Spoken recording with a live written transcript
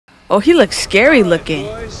Oh, he looks scary looking.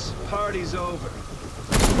 Boys, party's over.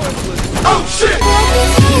 Oh shit!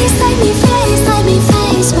 Let me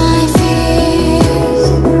face my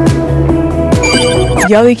fears.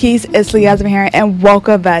 Yo, Keys, it's Leasmine here, and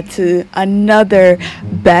welcome back to another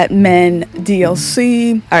Batman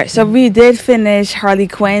DLC. Alright, so we did finish Harley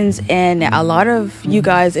Quinn's, and a lot of you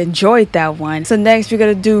guys enjoyed that one. So next we're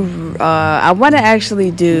gonna do, I want to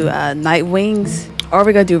actually do Nightwing's, or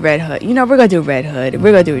we're gonna do Red Hood. You know, we're gonna do Red Hood.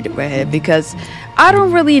 We're gonna do Red Hood because I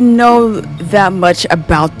don't really know that much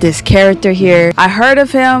about this character here. I heard of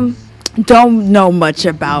him, don't know much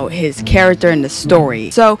about his character in the story.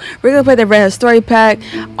 So we're gonna play the Red Hood story pack.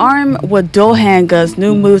 Armed with dual handguns,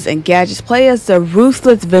 new moves, and gadgets, play as the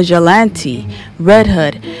ruthless vigilante Red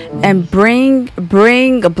Hood and bring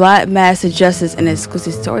a black mass to justice in an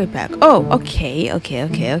exclusive story pack. Oh, okay.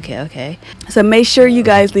 So make sure you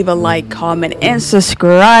guys leave a like, comment, and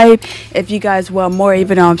subscribe if you guys want more,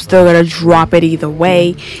 even though I'm still gonna drop it either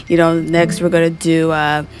way. You know, next we're gonna do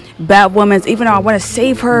Batwoman's, even though I want to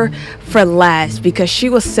save her for last because she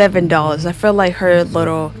was $7. I feel like her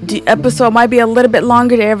little episode might be a little bit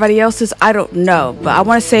longer than everybody else's. I don't know, but I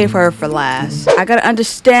want to save her for last. I gotta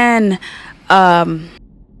understand who am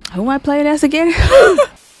I playing as again?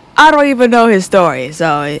 I don't even know his story,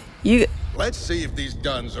 so you Let's see if these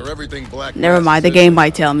guns are everything Black never Mask mind, the says. game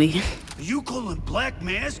might tell me. You calling Black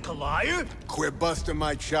Mask a liar? Quit busting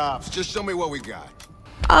my chops. Just show me what we got.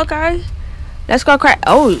 Okay, let's go crack.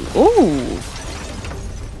 Oh, ooh.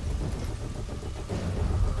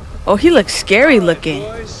 Oh, he looks scary looking.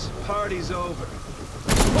 Boys, party's over.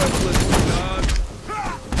 Hopeless dog.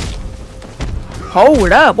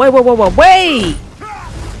 Hold up. Wait.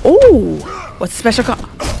 Ooh. What's the special call?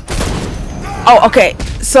 Oh, okay.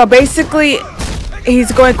 So basically,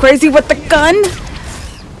 he's going crazy with the gun.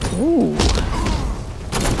 Ooh.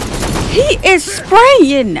 He is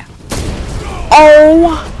spraying.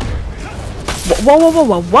 Oh.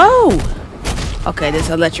 Whoa. Okay, this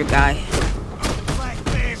electric guy.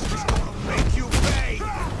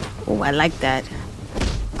 Oh, I like that.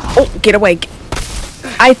 Oh, get away.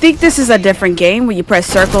 I think this is a different game where you press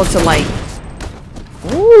circle to like...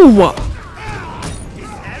 Ooh.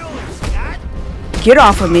 Get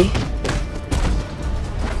off of me.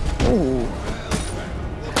 Ooh.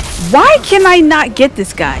 Why can I not get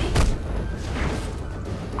this guy?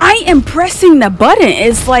 I am pressing the button.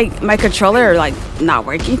 It's like my controller like not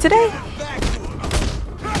working today.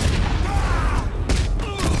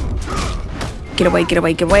 Get away.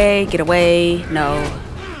 No.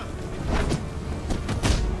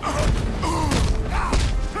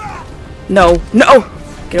 No.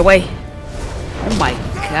 Get away. Oh my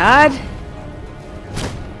god.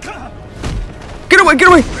 Get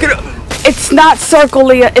away. It's not circle,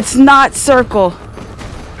 Leah. It's not circle.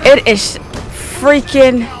 It is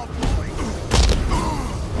freaking...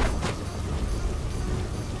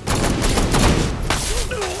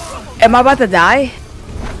 Am I about to die?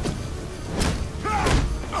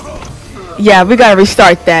 Yeah, we gotta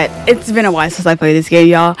restart that. It's been a while since I played this game,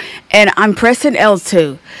 y'all. And I'm pressing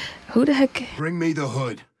L2. Who the heck? Bring me the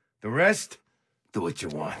hood. The rest, do what you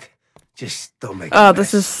want. Just don't make Oh,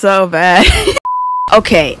 this is so bad.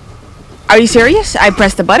 Okay. Are you serious? I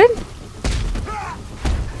pressed the button?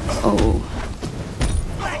 Oh.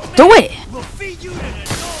 Do it!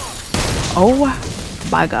 Oh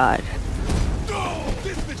my god.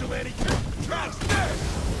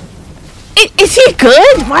 Is he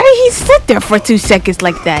good? Why did he sit there for 2 seconds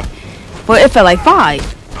like that? Well, it felt like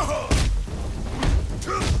 5.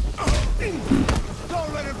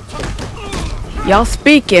 Y'all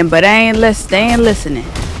speaking, but they ain't listening.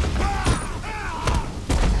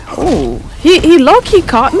 Oh, he low-key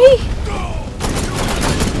caught me?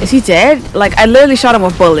 Is he dead? Like, I literally shot him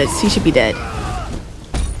with bullets. He should be dead.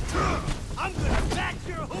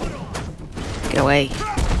 Get away.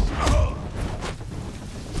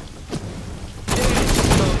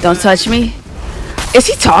 Don't touch me. Is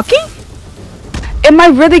he talking? Am I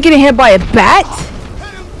really getting hit by a bat?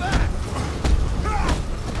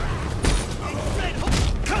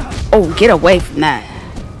 Oh, get away from that.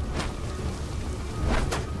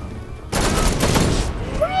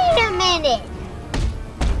 Wait a minute.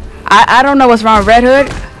 I don't know what's wrong with Red Hood.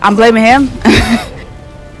 I'm blaming him.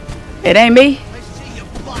 It ain't me.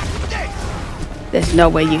 There's no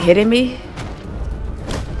way you hitting me.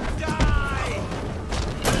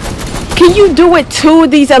 Can you do it to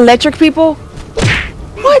these electric people?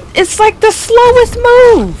 What? It's like the slowest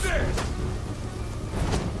move.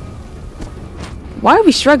 Why are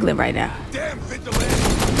we struggling right now? There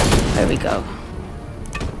we go.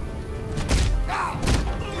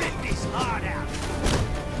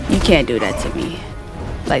 You can't do that to me.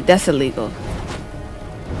 Like, that's illegal.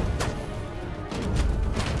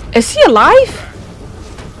 Is he alive?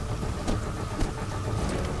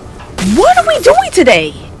 What are we doing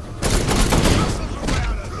today?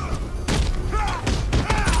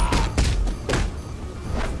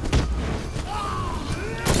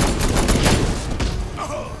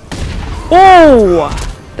 Oh,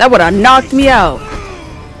 that would have knocked me out.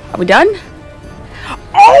 Are we done?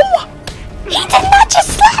 Oh! He did not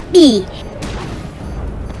just slap me!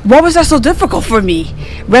 What was that so difficult for me?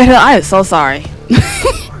 Red Hood, I am so sorry.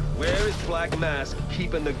 Where is Black Mask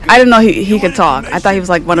keeping the I didn't know he could talk. I thought he was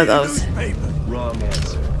like one of those. Wrong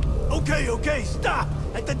answer. Okay, stop!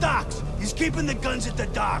 At the docks! He's keeping the guns at the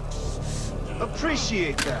docks!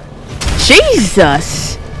 Appreciate that.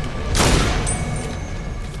 Jesus!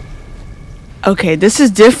 Okay, this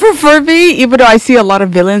is different for me, even though I see a lot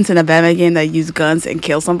of villains in a Batman game that use guns and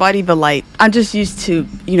kill somebody, but like, I'm just used to,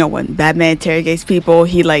 you know, when Batman interrogates people,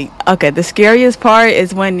 he like, okay, the scariest part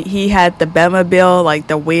is when he had the Batmobile, like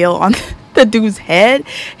the wheel on the dude's head.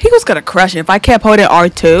 He was gonna crush it. If I kept holding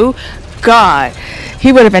R2, God,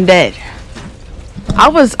 he would have been dead. I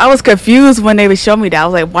was confused when they would show me that. I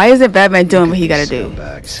was like, why isn't Batman doing what he gotta do?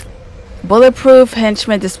 Scumbags. Bulletproof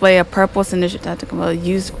henchmen display a purple signature tactical mode.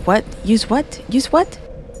 Use what? Use what? Use what?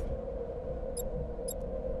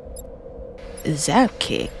 Zap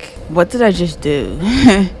kick. What did I just do?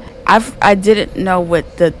 I didn't know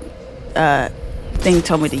what the thing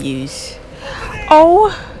told me to use.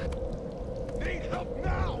 Oh.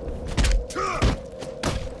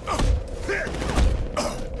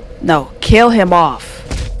 No, kill him off.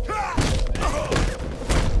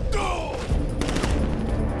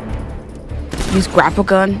 Use grapple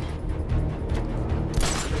gun.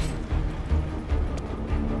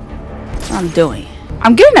 That's what I'm doing.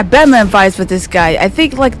 I'm getting a Batman vibes with this guy. I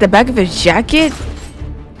think like the back of his jacket,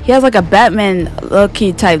 he has like a Batman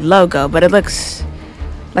low-key type logo, but it looks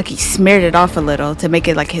like he smeared it off a little to make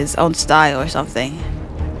it like his own style or something.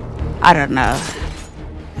 I don't know.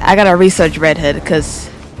 I gotta research Red Hood because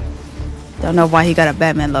don't know why he got a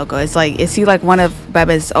Batman logo. It's like, is he like one of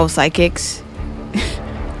Batman's old sidekicks?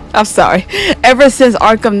 I'm sorry. Ever since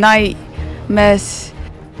Arkham Knight mess,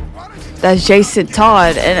 that's Jason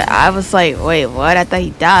Todd, and I was like, wait, what? I thought he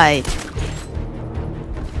died.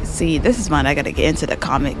 See, this is mine. I gotta get into the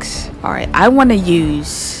comics. All right, I want to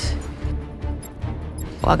use.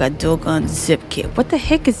 Oh, I got dual gun zip kit. What the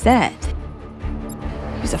heck is that?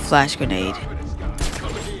 Use a flash grenade.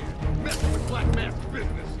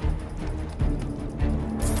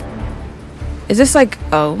 Is this like,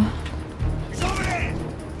 oh?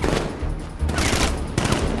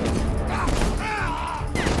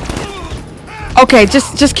 Okay,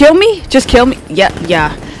 just kill me. Just kill me.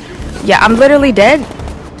 Yeah. I'm literally dead.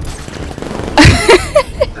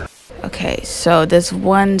 Okay, so there's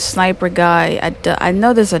one sniper guy. I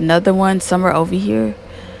know there's another one somewhere over here,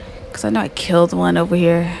 because I know I killed one over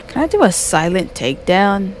here. Can I do a silent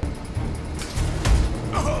takedown?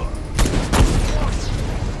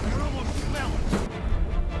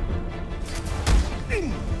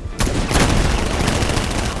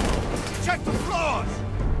 Check the floors!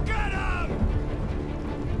 Get him!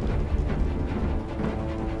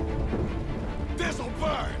 This'll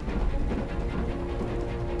burn!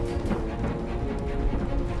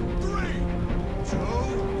 3, 2,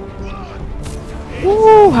 1.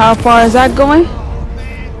 Ooh, how far is that going? Oh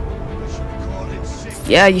man, we should call it 6.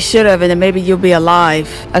 Yeah, you should have, and then maybe you'll be alive.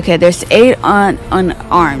 Okay, there's 8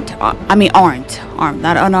 unarmed. I mean armed. Armed,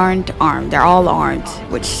 not unarmed, armed. They're all armed,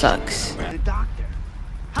 which sucks. The doctor.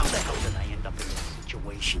 How the hell did I end up in this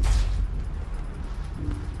situation?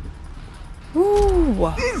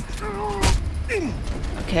 Ooh.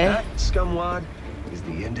 Okay. That, scumwad, is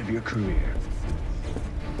the end of your career.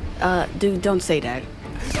 Dude, don't say that.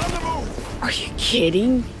 Are you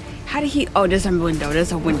kidding? How did he? Oh, there's a window.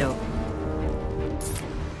 There's a window.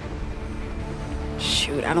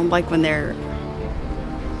 Shoot, I don't like when they're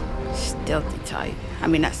stealthy type. I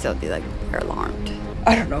mean, not stealthy, like they're alarmed.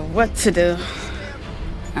 I don't know what to do.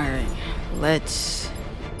 All right, let's.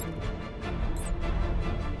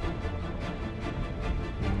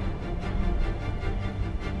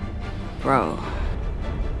 Bro.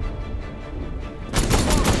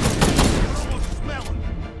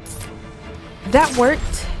 That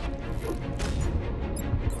worked.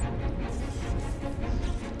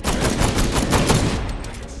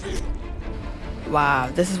 Wow,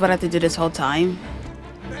 this is what I have to do this whole time.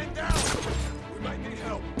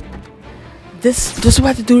 This is what I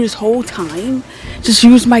have to do this whole time? Just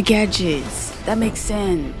use my gadgets. That makes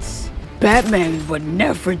sense. Batman would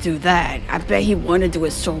never do that. I bet he wanted to do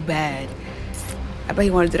it so bad. I bet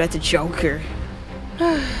he wanted to do that to Joker.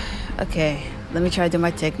 Okay, let me try to do my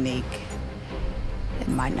technique. It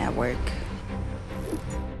might not work.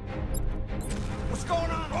 What's going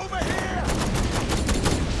on over here?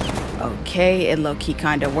 Okay, it low-key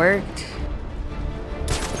kinda worked.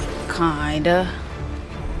 Kinda.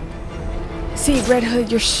 See, Red Hood,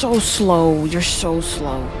 you're so slow. You're so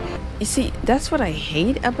slow. You see, that's what I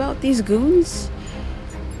hate about these goons.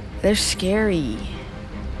 They're scary.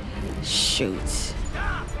 Shoot.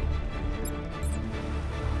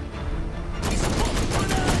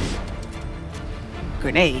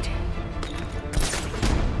 Grenade.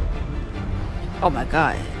 Oh my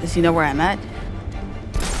god. Does he know where I'm at?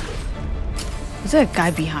 Is there a guy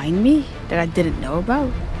behind me that I didn't know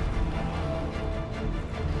about?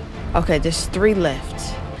 Okay, there's 3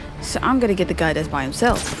 left. So I'm gonna get the guy that's by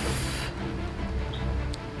himself.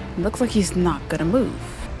 Looks like he's not gonna move.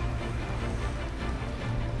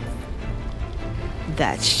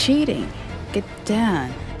 That's cheating. Get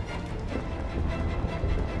down.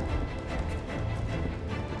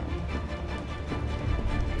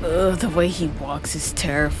 Ugh, the way he walks is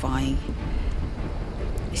terrifying.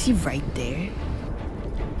 Is he right there?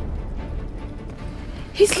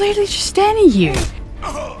 He's literally just standing here.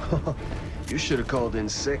 You should have called in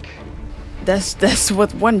sick. That's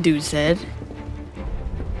what one dude said.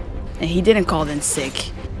 And he didn't call in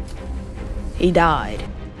sick. He died.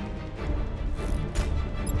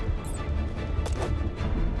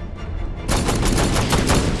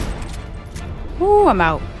 Ooh, I'm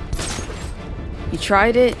out. You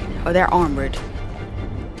tried it? Oh, they're armored.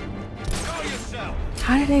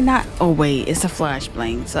 How did they not? Oh, wait, it's a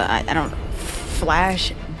flashbang. So I don't.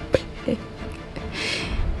 Flash.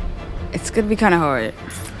 It's gonna be kind of hard.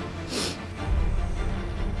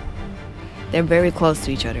 They're very close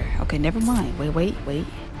to each other. Okay, never mind. Wait.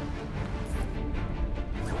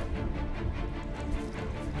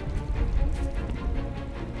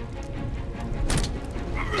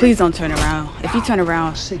 Please don't turn around. If you turn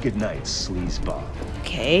around. Say goodnight, sleazeball.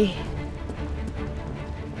 Okay.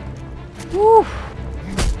 Woo.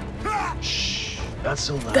 Shh, not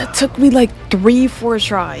so loud. That took me like 3-4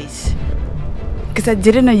 tries. Because I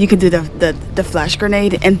didn't know you could do the flash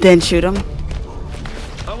grenade and then shoot him.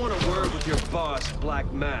 I want a word with your boss,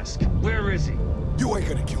 Black Mask. Where is he? You ain't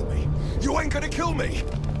gonna kill me. You ain't gonna kill me.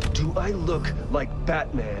 Do I look like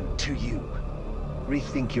Batman to you?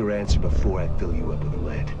 Rethink your answer before I fill you up with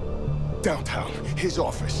lead. Downtown, his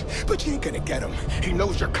office. But you ain't gonna get him. He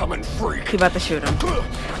knows you're coming free. He about to shoot him.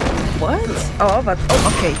 What? Oh,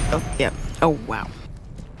 okay. Oh, yeah. Oh, wow.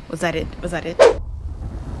 Was that it?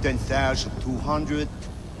 10,200,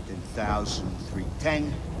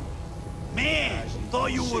 10,310. Man,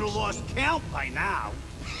 thought you would have lost count by now.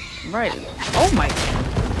 Right. Oh my.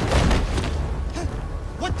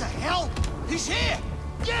 What the hell? He's here!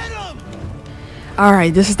 Get him!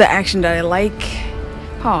 Alright, this is the action that I like.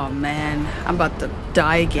 Oh man, I'm about to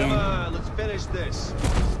die Come again. on, let's finish this.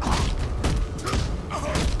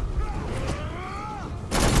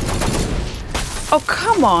 Oh,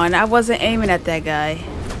 come on. I wasn't aiming at that guy.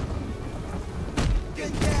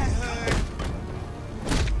 Get that hurt!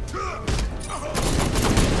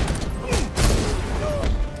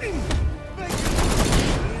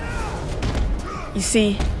 You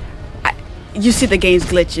see? You see the game's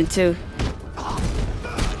glitching too.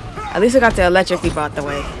 At least I got the electric leap out the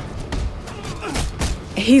way.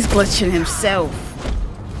 He's glitching himself.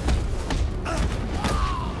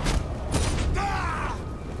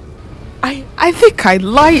 I think I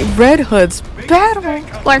like Red Hood's battle.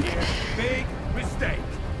 Like, Big mistake.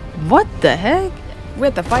 what the heck? We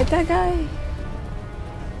have to fight that guy?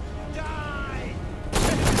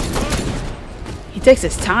 He takes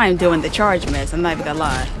his time doing the charge miss. I'm not even gonna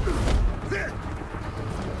lie.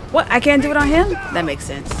 What? I can't do it on him? That makes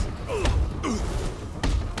sense.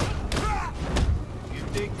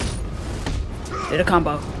 Do the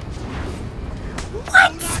combo.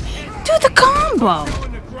 What? Do the combo.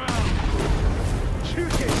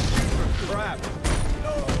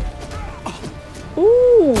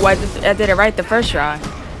 Ooh, I did it right the first try.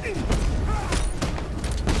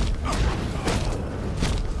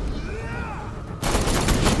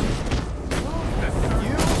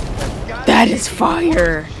 That is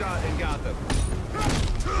fire.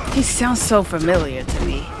 He sounds so familiar to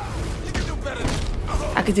me.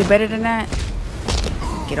 I could do better than that.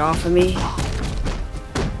 Get off of me.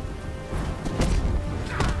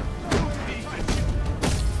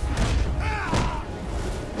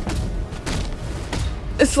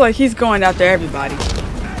 It's like he's going after everybody.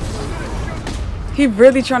 He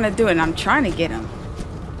really trying to do it, and I'm trying to get him.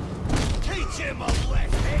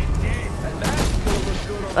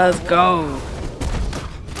 Let's go.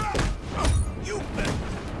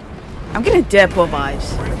 I'm getting Deadpool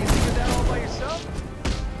vibes.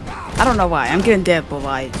 I don't know why. I'm getting Deadpool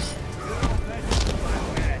vibes.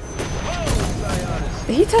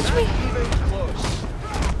 Did he touch me?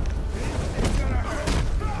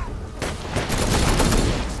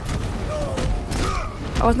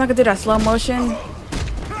 I was not gonna do that slow motion.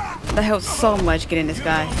 That helps so much getting this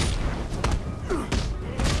guy.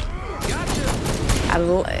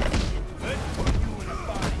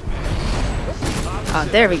 Oh,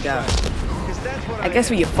 there we go. I guess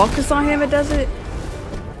when you focus on him, it does it.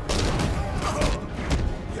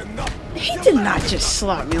 He did not just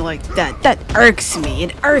slap me like that. That irks me.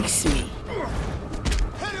 It irks me.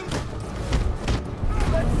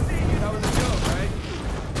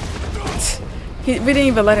 We didn't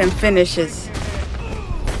even let him finish his.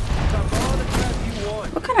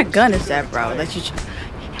 What kind of gun is that, bro? That you?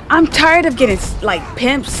 I'm tired of getting like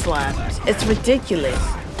pimp slapped. It's ridiculous.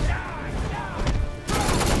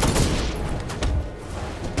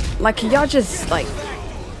 Like, can y'all just like?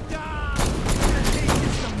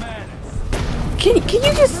 Can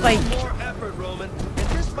you just like?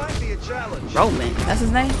 Roman, that's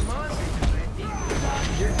his name.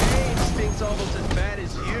 Your aim stinks almost as bad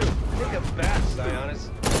as you. Take a bath, Sionis.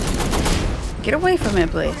 Get away from him,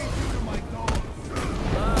 please.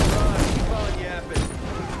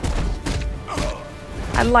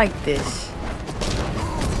 I like this.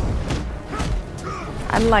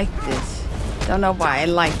 I like this. Don't know why. I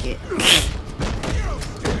like it.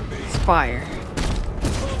 It's fire.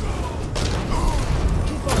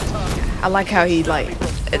 I like how he like.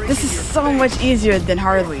 This is so much easier than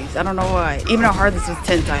Harley's. I don't know why. Even though Harley's was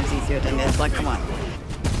 10 times easier than this. Like, come on.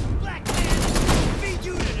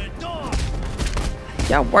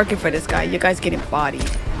 Y'all working for this guy. You guys getting bodied.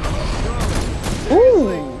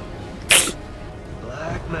 Ooh.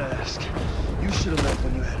 Black Mask. You should have left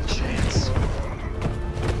when you had a chance.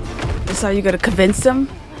 This is how you gonna convince them?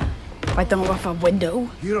 By throwing off a window?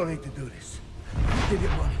 You don't need to do this. Give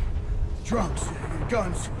your money. Drugs,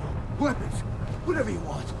 guns, weapons, whatever you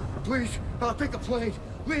want. Please, I'll take a plane,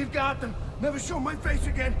 leave Gotham, never show my face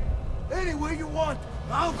again. Anywhere you want,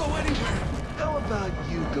 I'll go anywhere. How about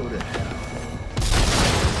you go to hell?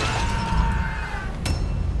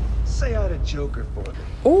 Say hi to Joker for me.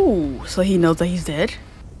 Ooh, so he knows that he's dead?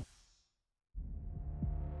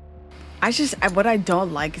 What I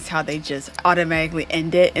don't like is how they just automatically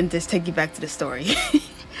end it and just take you back to the story.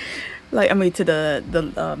 Like, I mean, to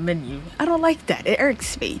the menu. I don't like that. It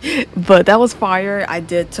irks me. But that was fire. I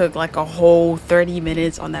took like a whole 30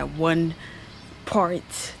 minutes on that one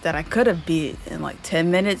part that I could have beat in like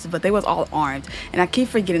 10 minutes, but they was all armed. And I keep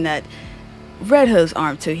forgetting that Red Hood's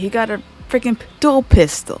armed too. He got a freaking dual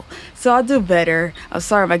pistol. So I'll do better. I'm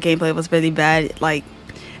sorry my gameplay was really bad. Like,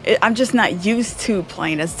 I'm just not used to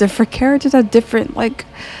playing as different characters have different like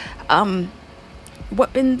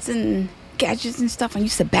weapons and gadgets and stuff. I'm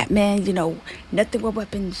used to Batman, you know, nothing with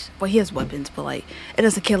weapons. Well, he has weapons, but like it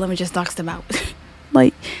doesn't kill him, it just knocks them out.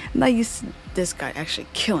 Like, I'm not used to this guy actually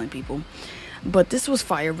killing people. But this was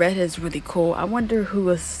fire. Red Hood is really cool. I wonder who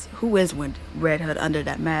is with Red Hood under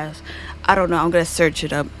that mask. I don't know. I'm gonna search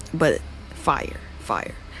it up. But fire.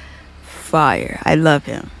 I love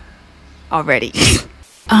him already.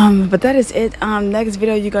 But that is it. Next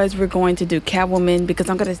video, you guys, we're going to do Catwoman because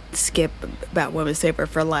I'm gonna skip Batwoman Saber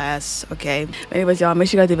for last. Okay. But anyways, y'all, make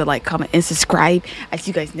sure you guys leave a like, comment, and subscribe. I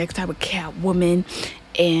see you guys next time with Catwoman.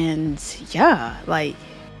 And yeah, like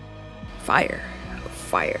fire.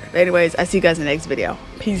 But anyways, I see you guys in the next video.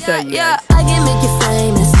 Peace out, you guys. I can make you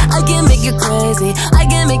famous, I can make you crazy, I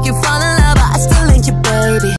can make you fall in love, but I still ain't your baby.